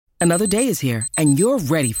Another day is here, and you're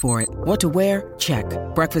ready for it. What to wear? Check.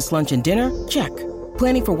 Breakfast, lunch, and dinner? Check.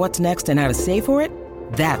 Planning for what's next and how to save for it?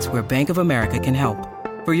 That's where Bank of America can help.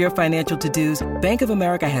 For your financial to-dos, Bank of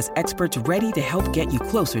America has experts ready to help get you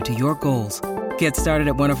closer to your goals. Get started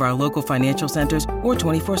at one of our local financial centers or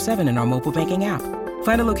 24/7 in our mobile banking app.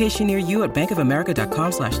 Find a location near you at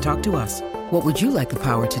bankofamerica.com/talktous. What would you like the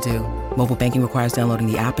power to do? Mobile banking requires downloading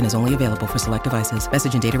the app and is only available for select devices.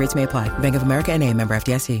 Message and data rates may apply. Bank of America N.A., member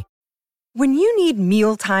FDIC. When you need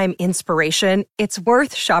mealtime inspiration, it's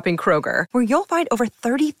worth shopping Kroger, where you'll find over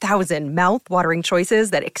 30,000 mouth-watering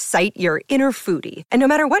choices that excite your inner foodie. And no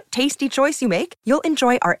matter what tasty choice you make, you'll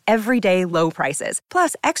enjoy our everyday low prices,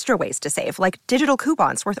 plus extra ways to save, like digital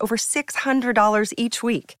coupons worth over $600 each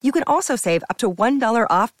week. You can also save up to $1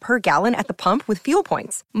 off per gallon at the pump with fuel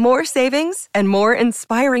points. More savings and more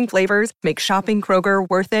inspiring flavors make shopping Kroger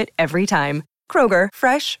worth it every time. Kroger,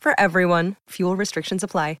 fresh for everyone. Fuel restrictions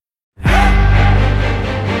apply.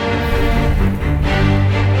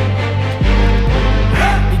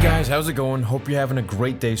 Hey guys, how's it going? Hope you're having a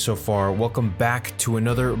great day so far. Welcome back to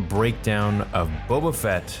another breakdown of Boba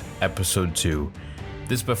Fett Episode 2.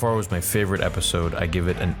 This by far was my favorite episode. I give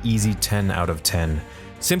it an easy 10 out of 10,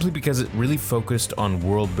 simply because it really focused on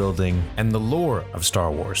world building and the lore of Star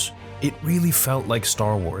Wars. It really felt like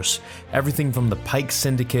Star Wars. Everything from the Pike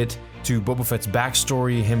Syndicate to Boba Fett's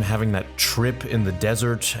backstory, him having that trip in the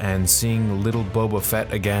desert and seeing little Boba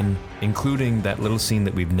Fett again, including that little scene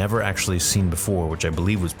that we've never actually seen before, which I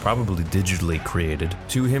believe was probably digitally created,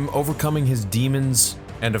 to him overcoming his demons,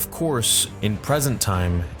 and of course, in present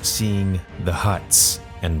time, seeing the Hutts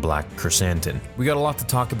and Black Chrysanthemum. We got a lot to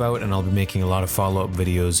talk about, and I'll be making a lot of follow-up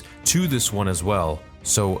videos to this one as well,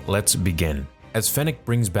 so let's begin. As Fennec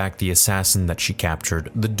brings back the assassin that she captured,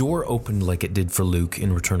 the door opened like it did for Luke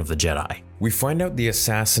in Return of the Jedi. We find out the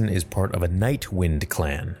assassin is part of a Nightwind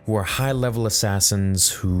clan, who are high-level assassins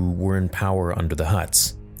who were in power under the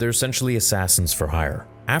Hutts. They're essentially assassins for hire.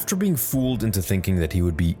 After being fooled into thinking that he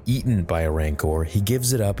would be eaten by a Rancor, he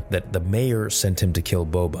gives it up that the mayor sent him to kill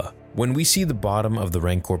Boba. When we see the bottom of the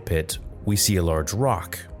Rancor pit, we see a large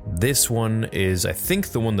rock. This one is, I think,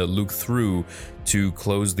 the one that Luke threw to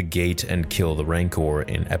close the gate and kill the Rancor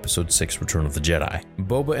in Episode 6, Return of the Jedi.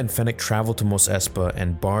 Boba and Fennec travel to Mos Espa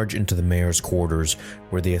and barge into the mayor's quarters,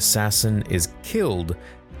 where the assassin is killed,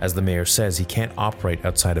 as the mayor says he can't operate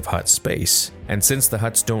outside of Hutt space. And since the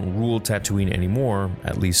Hutts don't rule Tatooine anymore,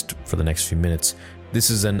 at least for the next few minutes, this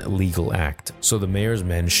is an illegal act, so the mayor's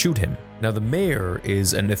men shoot him. Now the mayor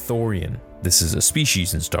is an Ithorian. This is a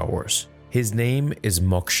species in Star Wars. His name is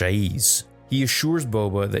Mok Shaiz. He assures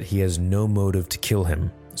Boba that he has no motive to kill him,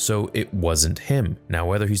 so it wasn't him. Now,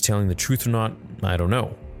 whether he's telling the truth or not, I don't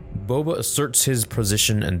know. Boba asserts his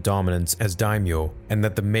position and dominance as daimyo, and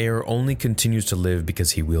that the mayor only continues to live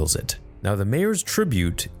because he wills it. Now, the mayor's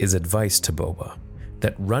tribute is advice to Boba,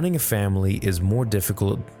 that running a family is more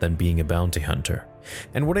difficult than being a bounty hunter.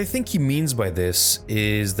 And what I think he means by this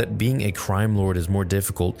is that being a crime lord is more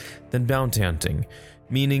difficult than bounty hunting,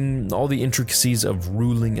 meaning all the intricacies of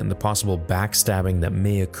ruling and the possible backstabbing that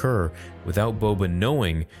may occur without Boba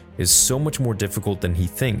knowing is so much more difficult than he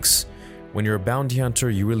thinks. When you're a bounty hunter,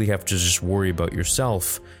 you really have to just worry about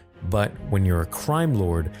yourself, but when you're a crime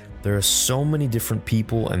lord, there are so many different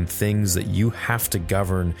people and things that you have to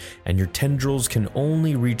govern, and your tendrils can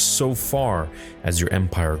only reach so far as your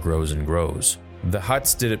empire grows and grows. The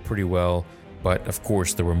Hutts did it pretty well, but of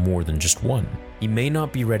course there were more than just one. He may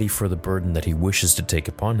not be ready for the burden that he wishes to take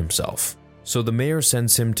upon himself. So the mayor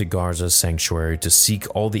sends him to Garza's sanctuary to seek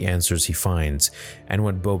all the answers he finds, and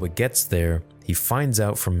when Boba gets there, he finds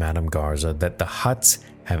out from Madame Garza that the Hutts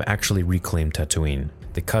have actually reclaimed Tatooine,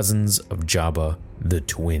 the cousins of Jabba the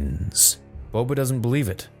twins. Boba doesn't believe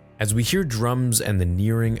it. As we hear drums and the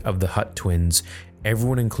nearing of the Hutt twins,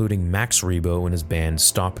 everyone including Max Rebo and his band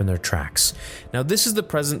stop in their tracks. Now this is the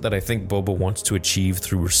present that I think Boba wants to achieve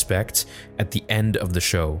through respect at the end of the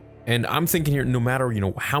show. And I'm thinking here, no matter,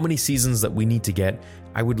 how many seasons that we need to get,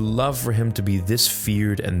 I would love for him to be this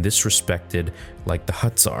feared and this respected like the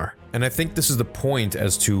Hutts are. And I think this is the point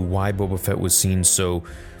as to why Boba Fett was seen so,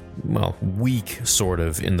 weak, sort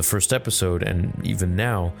of, in the first episode, and even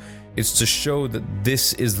now, is to show that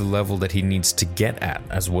this is the level that he needs to get at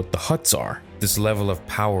as what the Hutts are. This level of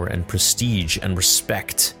power and prestige and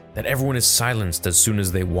respect, that everyone is silenced as soon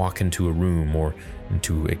as they walk into a room or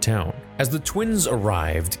into a town. As the twins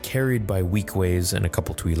arrived, carried by Weekways and a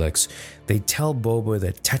couple Twi'leks, they tell Boba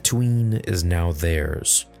that Tatooine is now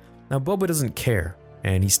theirs. Now Boba doesn't care,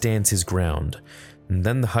 and he stands his ground. And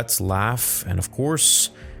then the Hutts laugh, and of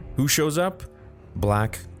course, who shows up?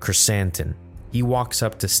 Black Chrysanthemum. he walks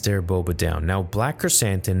up to stare Boba down. Now, Black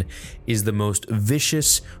Chrysanthemum is the most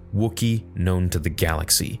vicious Wookiee known to the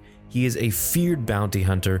galaxy. He is a feared bounty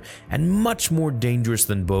hunter and much more dangerous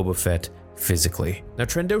than Boba Fett physically. Now,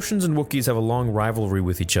 Trandoshans and Wookiees have a long rivalry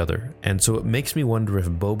with each other, and so it makes me wonder if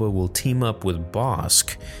Boba will team up with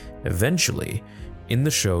Bossk eventually in the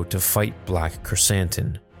show to fight Black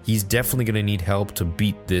Chrysanthemum. He's definitely going to need help to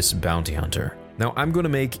beat this bounty hunter. Now, I'm going to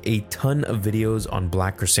make a ton of videos on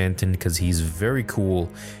Black Chrysanthemum because he's very cool,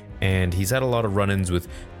 and he's had a lot of run-ins with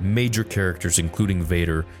major characters including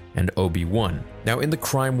Vader and Obi-Wan. Now, in the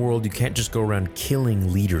crime world, you can't just go around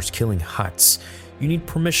killing leaders, killing Hutts. You need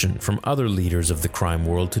permission from other leaders of the crime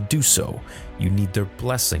world to do so. You need their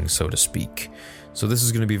blessing, so to speak. So this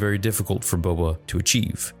is going to be very difficult for Boba to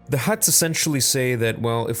achieve. The Hutts essentially say that,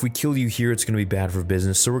 well, if we kill you here, it's going to be bad for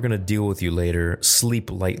business, so we're going to deal with you later.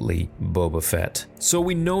 Sleep lightly, Boba Fett. So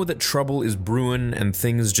we know that trouble is brewing and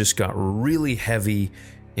things just got really heavy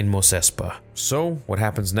in Mos Espa. So what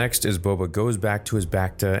happens next is Boba goes back to his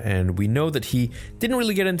Bacta, and we know that he didn't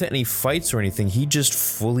really get into any fights or anything. He just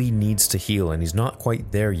fully needs to heal, and he's not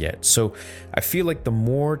quite there yet. So I feel like the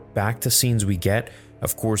more Bacta scenes we get,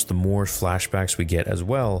 of course, the more flashbacks we get as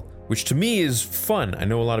well, which to me is fun. I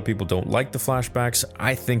know a lot of people don't like the flashbacks.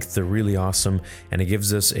 I think they're really awesome, and it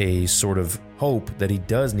gives us a sort of hope that he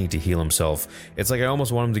does need to heal himself. It's like I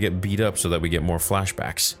almost want him to get beat up so that we get more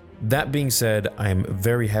flashbacks. That being said, I am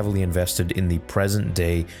very heavily invested in the present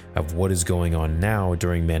day of what is going on now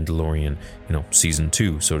during Mandalorian, season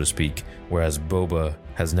 2, so to speak, whereas Boba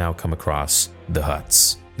has now come across the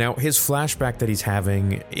Hutts. Now, his flashback that he's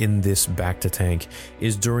having in this Bacta tank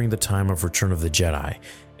is during the time of Return of the Jedi,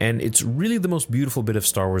 and it's really the most beautiful bit of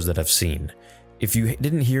Star Wars that I've seen. If you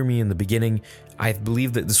didn't hear me in the beginning, I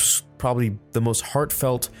believe that this was probably the most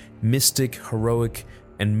heartfelt, mystic, heroic,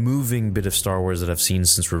 and moving bit of Star Wars that I've seen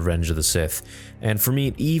since Revenge of the Sith. And for me,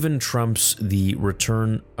 it even trumps the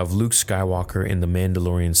return of Luke Skywalker in The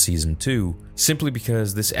Mandalorian Season 2, simply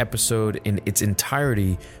because this episode in its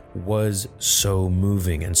entirety was so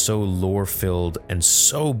moving and so lore-filled and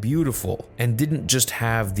so beautiful, and didn't just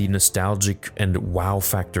have the nostalgic and wow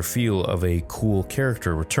factor feel of a cool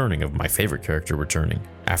character returning, of my favorite character returning,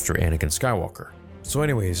 after Anakin Skywalker. So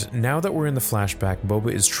anyways, now that we're in the flashback,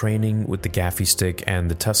 Boba is training with the gaffy stick and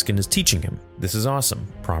the Tusken is teaching him. This is awesome.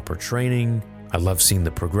 Proper training. I love seeing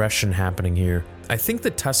the progression happening here. I think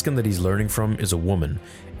the Tusken that he's learning from is a woman,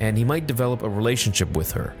 and he might develop a relationship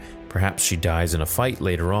with her. Perhaps she dies in a fight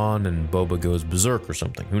later on and Boba goes berserk or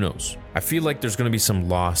something, who knows. I feel like there's going to be some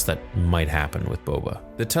loss that might happen with Boba.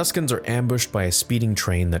 The Tuskens are ambushed by a speeding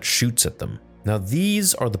train that shoots at them. Now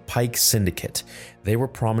these are the Pike Syndicate. They were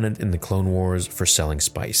prominent in the Clone Wars for selling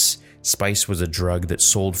spice. Spice was a drug that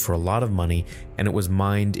sold for a lot of money, and it was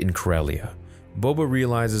mined in Corellia. Boba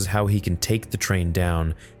realizes how he can take the train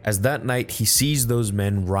down, as that night he sees those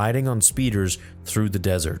men riding on speeders through the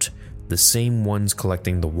desert, the same ones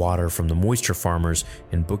collecting the water from the moisture farmers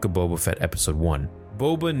in Book of Boba Fett Episode 1.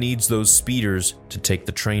 Boba needs those speeders to take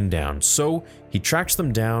the train down, so he tracks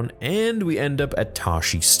them down, and we end up at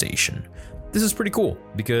Tashi Station. This is pretty cool,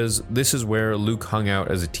 because this is where Luke hung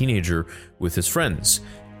out as a teenager with his friends,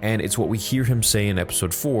 and it's what we hear him say in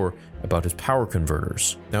Episode 4 about his power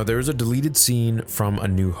converters. Now, there is a deleted scene from A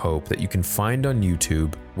New Hope that you can find on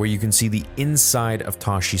YouTube where you can see the inside of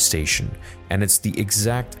Tashi Station, and it's the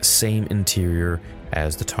exact same interior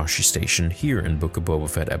as the Tashi Station here in Book of Boba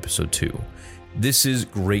Fett Episode 2. This is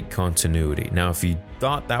great continuity. Now, if you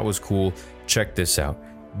thought that was cool, check this out.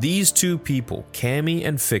 These two people, Cammy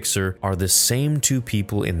and Fixer, are the same two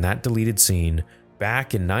people in that deleted scene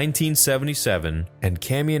back in 1977, and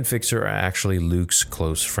Cammy and Fixer are actually Luke's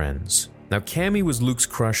close friends. Now, Cammy was Luke's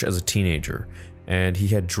crush as a teenager, and he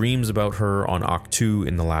had dreams about her on Ahch-To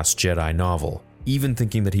in The Last Jedi novel, even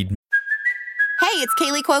thinking that he'd... Hey, it's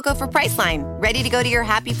Kaylee Cuoco for Priceline. Ready to go to your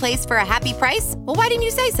happy place for a happy price? Well, why didn't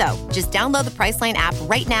you say so? Just download the Priceline app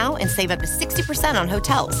right now and save up to 60% on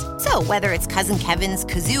hotels. So whether it's Cousin Kevin's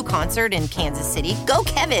Kazoo Concert in Kansas City, go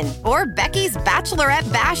Kevin, or Becky's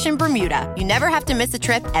Bachelorette Bash in Bermuda, you never have to miss a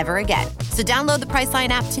trip ever again. So download the Priceline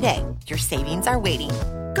app today. Your savings are waiting.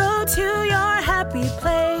 Go to your happy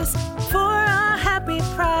place for a happy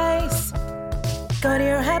price. Go to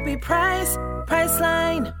your happy price,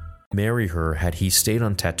 Priceline. Marry her had he stayed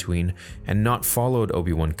on Tatooine and not followed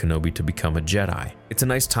Obi-Wan Kenobi to become a Jedi. It's a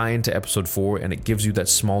nice tie-in to Episode 4, and it gives you that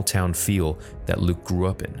small town feel that Luke grew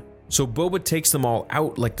up in. So Boba takes them all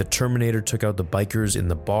out like the Terminator took out the bikers in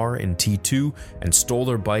the bar in T2 and stole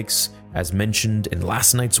their bikes, as mentioned in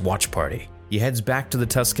last night's watch party. He heads back to the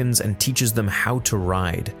Tuskens and teaches them how to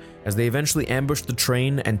ride, as they eventually ambush the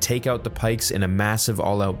train and take out the Pikes in a massive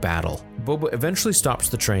all-out battle. Boba eventually stops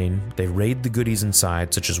the train, they raid the goodies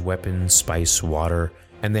inside such as weapons, spice, water,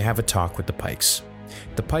 and they have a talk with the Pikes.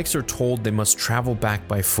 The Pikes are told they must travel back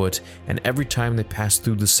by foot, and every time they pass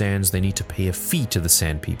through the sands they need to pay a fee to the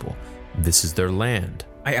Sand People. This is their land.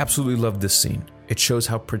 I absolutely love this scene. It shows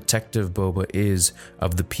how protective Boba is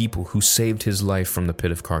of the people who saved his life from the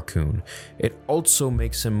pit of Carkoon. It also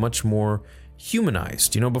makes him much more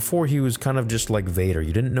humanized. You know, before he was kind of just like Vader.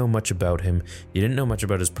 You didn't know much about him. You didn't know much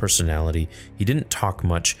about his personality. He didn't talk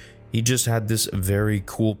much. He just had this very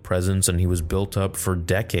cool presence, and he was built up for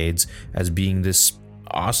decades as being this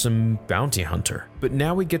awesome bounty hunter. But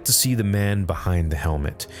now we get to see the man behind the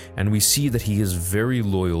helmet, and we see that he is very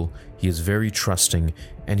loyal, he is very trusting,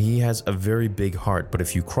 and he has a very big heart, but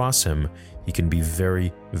if you cross him, he can be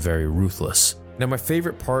very, very ruthless. Now, my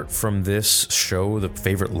favorite part from this show, the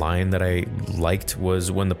favorite line that I liked,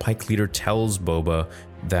 was when the Pike leader tells Boba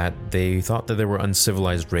that they thought that they were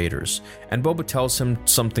uncivilized raiders. And Boba tells him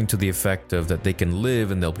something to the effect of that they can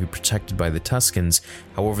live and they'll be protected by the Tuskens.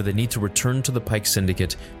 However, they need to return to the Pike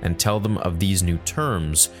Syndicate and tell them of these new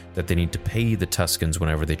terms that they need to pay the Tuskens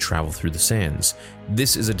whenever they travel through the sands.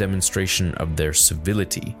 This is a demonstration of their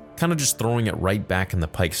civility. Kind of just throwing it right back in the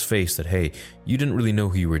Pike's face that, hey, you didn't really know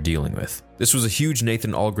who you were dealing with. This was a huge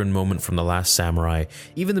Nathan Algren moment from The Last Samurai.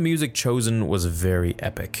 Even the music chosen was very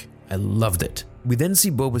epic. I loved it. We then see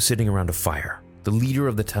Boba sitting around a fire. The leader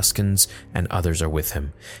of the Tuskens and others are with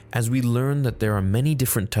him, as we learn that there are many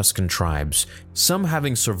different Tusken tribes, some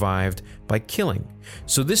having survived by killing.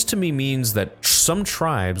 So this to me means that some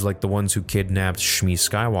tribes, like the ones who kidnapped Shmi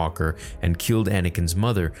Skywalker and killed Anakin's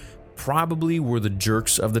mother, probably were the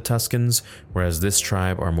jerks of the Tuskens, whereas this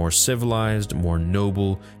tribe are more civilized, more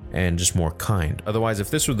noble, and just more kind. Otherwise, if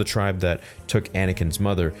this were the tribe that took Anakin's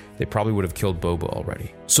mother, they probably would have killed Boba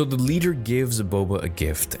already. So the leader gives Boba a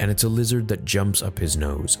gift, and it's a lizard that jumps up his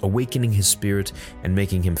nose, awakening his spirit and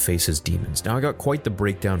making him face his demons. Now, I got quite the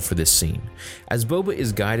breakdown for this scene. As Boba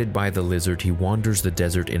is guided by the lizard, he wanders the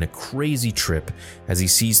desert in a crazy trip as he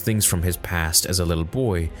sees things from his past as a little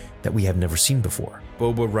boy that we have never seen before.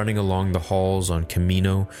 Boba running along the halls on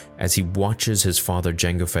Kamino as he watches his father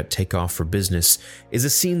Jango Fett take off for business is a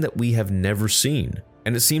scene that we have never seen,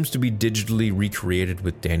 and it seems to be digitally recreated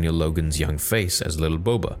with Daniel Logan's young face as little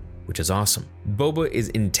Boba, which is awesome. Boba is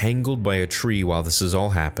entangled by a tree while this is all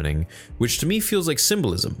happening, which to me feels like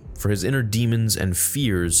symbolism for his inner demons and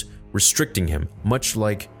fears restricting him, much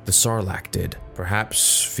like the Sarlacc did.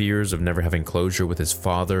 Perhaps fears of never having closure with his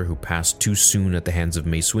father who passed too soon at the hands of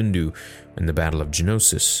Mace Windu in the Battle of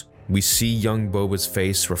Geonosis. We see young Boba's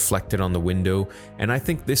face reflected on the window, and I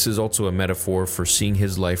think this is also a metaphor for seeing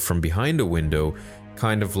his life from behind a window,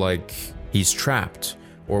 kind of like he's trapped.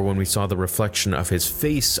 Or when we saw the reflection of his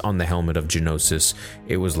face on the helmet of Geonosis,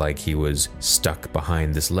 it was like he was stuck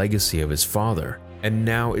behind this legacy of his father. And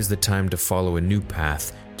now is the time to follow a new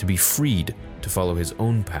path, to be freed, to follow his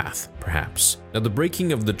own path, perhaps. Now, the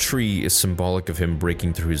breaking of the tree is symbolic of him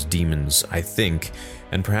breaking through his demons, I think,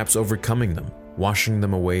 and perhaps overcoming them, washing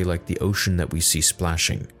them away like the ocean that we see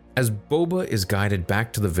splashing. As Boba is guided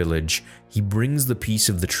back to the village, he brings the piece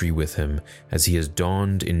of the tree with him as he is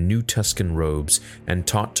donned in new Tusken robes and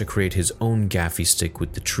taught to create his own gaffy stick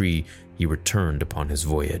with the tree he returned upon his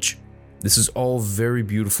voyage. This is all very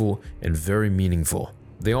beautiful and very meaningful.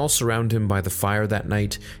 They all surround him by the fire that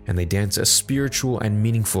night, and they dance a spiritual and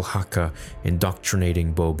meaningful haka,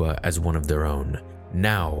 indoctrinating Boba as one of their own.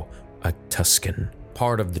 Now, a Tusken,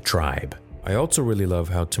 part of the tribe. I also really love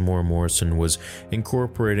how Temuera Morrison was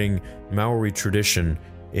incorporating Maori tradition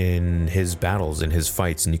in his battles, in his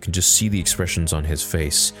fights, and you can just see the expressions on his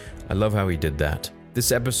face. I love how he did that.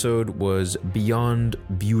 This episode was beyond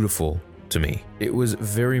beautiful to me. It was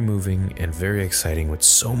very moving and very exciting with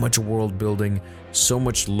so much world building, so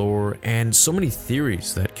much lore, and so many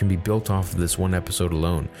theories that can be built off of this one episode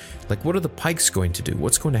alone. Like, what are the Pikes going to do?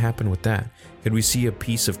 What's going to happen with that? Could we see a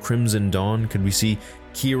piece of Crimson Dawn? Could we see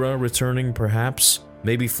Kira returning, perhaps?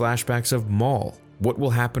 Maybe flashbacks of Maul? What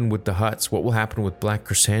will happen with the Hutts? What will happen with Black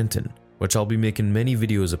Chrysanthemum? Which I'll be making many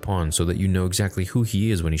videos upon so that you know exactly who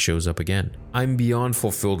he is when he shows up again. I'm beyond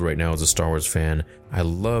fulfilled right now as a Star Wars fan. I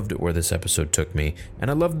loved where this episode took me,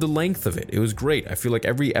 and I loved the length of it. It was great. I feel like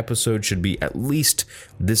every episode should be at least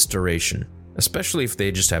this duration, especially if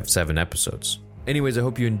they just have 7 episodes. Anyways, I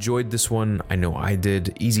hope you enjoyed this one. I know I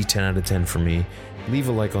did. Easy 10 out of 10 for me. Leave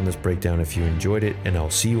a like on this breakdown if you enjoyed it, and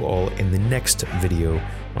I'll see you all in the next video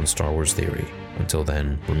on Star Wars Theory. Until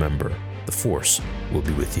then, remember, the Force will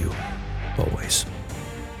be with you always.